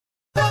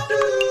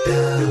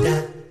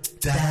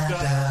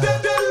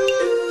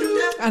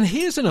And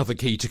here's another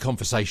key to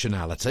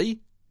conversationality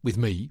with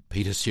me,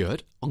 Peter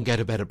Stewart, on Get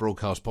a Better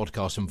Broadcast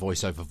Podcast and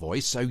Voice Over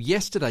Voice. So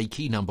yesterday,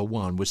 key number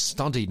 1 was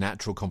study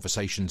natural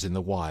conversations in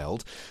the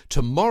wild.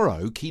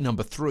 Tomorrow, key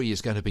number 3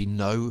 is going to be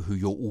know who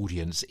your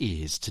audience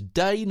is.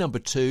 Today, number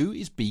 2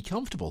 is be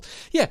comfortable.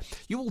 Yeah,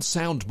 you will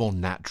sound more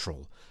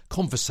natural,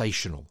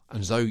 conversational,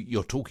 as though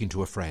you're talking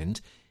to a friend,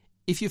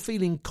 if you're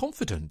feeling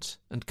confident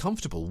and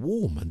comfortable,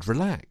 warm and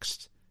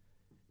relaxed.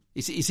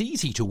 It's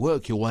easy to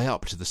work your way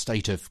up to the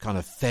state of kind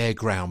of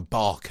fairground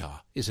barker,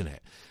 isn't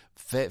it?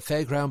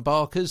 Fairground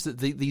barkers,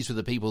 these were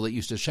the people that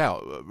used to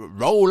shout,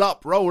 roll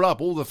up,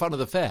 all the fun of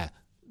the fair.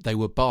 They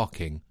were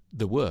barking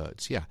the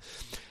words, yeah.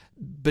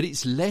 But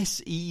it's less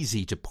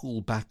easy to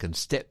pull back and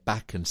step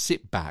back and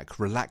sit back,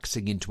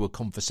 relaxing into a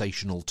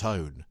conversational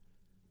tone,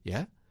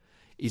 yeah?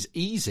 It's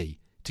easy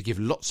to give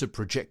lots of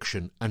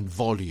projection and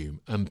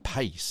volume and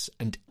pace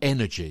and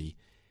energy.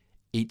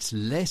 It's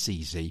less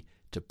easy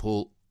to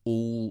pull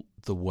all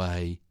the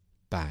way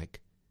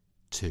back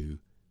to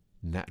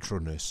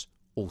naturalness,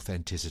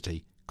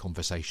 authenticity,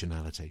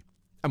 conversationality.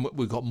 And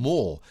we've got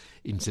more,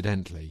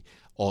 incidentally,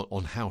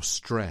 on how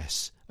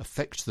stress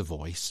affects the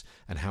voice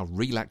and how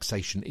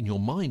relaxation in your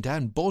mind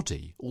and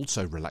body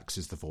also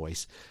relaxes the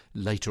voice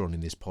later on in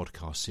this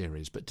podcast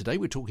series. But today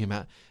we're talking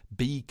about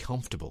be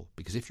comfortable,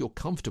 because if you're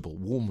comfortable,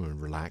 warm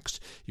and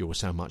relaxed, you will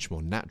sound much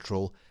more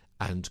natural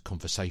and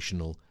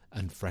conversational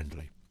and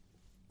friendly.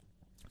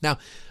 Now,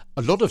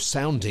 a lot of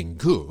sounding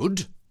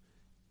good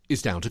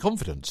is down to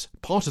confidence.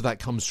 Part of that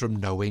comes from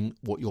knowing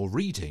what you're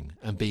reading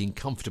and being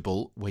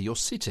comfortable where you're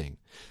sitting.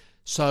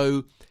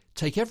 So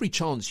take every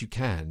chance you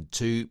can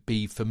to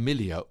be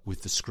familiar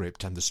with the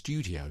script and the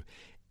studio.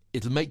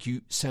 It'll make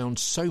you sound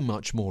so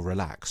much more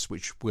relaxed,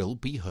 which will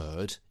be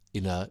heard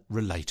in a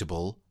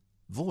relatable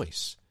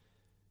voice.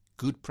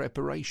 Good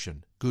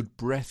preparation, good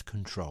breath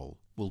control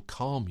will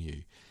calm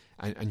you.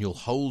 And you'll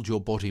hold your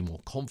body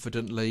more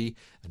confidently.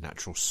 A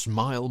natural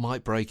smile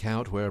might break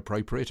out where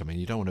appropriate. I mean,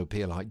 you don't want to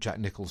appear like Jack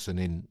Nicholson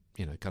in,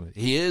 kind of,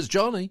 here's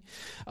Johnny.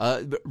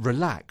 But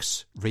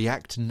relax,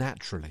 react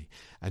naturally,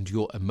 and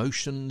your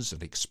emotions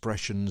and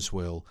expressions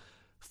will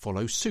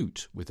follow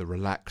suit with a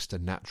relaxed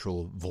and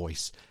natural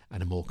voice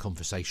and a more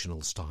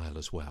conversational style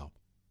as well.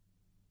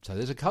 So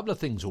there's a couple of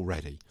things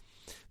already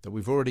that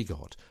we've already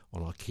got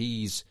on our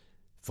keys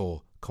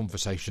for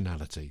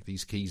conversationality.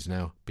 These keys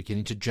now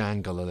beginning to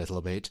jangle a little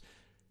bit.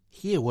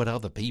 Hear what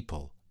other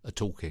people are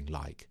talking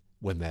like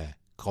when they're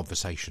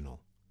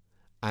conversational.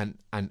 And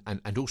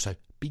also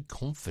be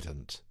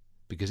confident.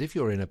 Because if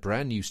you're in a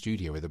brand new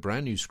studio with a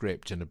brand new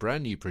script and a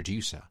brand new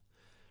producer,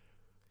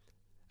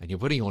 and you're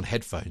putting on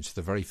headphones for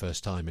the very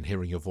first time and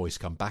hearing your voice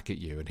come back at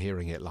you and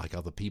hearing it like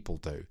other people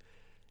do,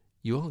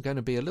 you are going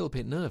to be a little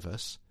bit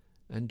nervous,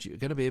 and you're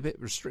going to be a bit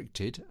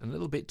restricted and a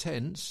little bit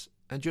tense,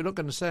 and you're not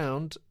going to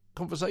sound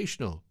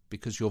conversational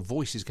because your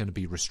voice is going to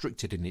be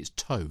restricted in its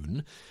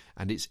tone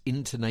and its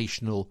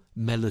intonational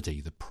melody,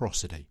 the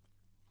prosody.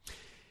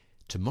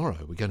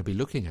 Tomorrow we're going to be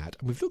looking at,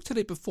 and we've looked at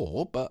it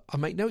before, but I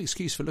make no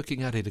excuse for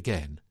looking at it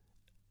again,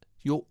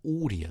 your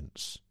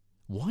audience.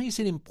 Why is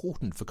it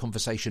important for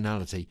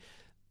conversationality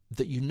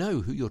that you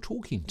know who you're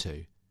talking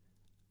to?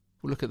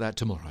 We'll look at that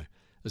tomorrow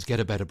as Get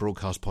a Better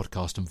Broadcast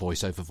Podcast and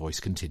Voice Over Voice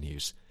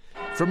continues.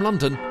 From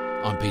London,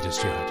 I'm Peter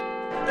Stewart.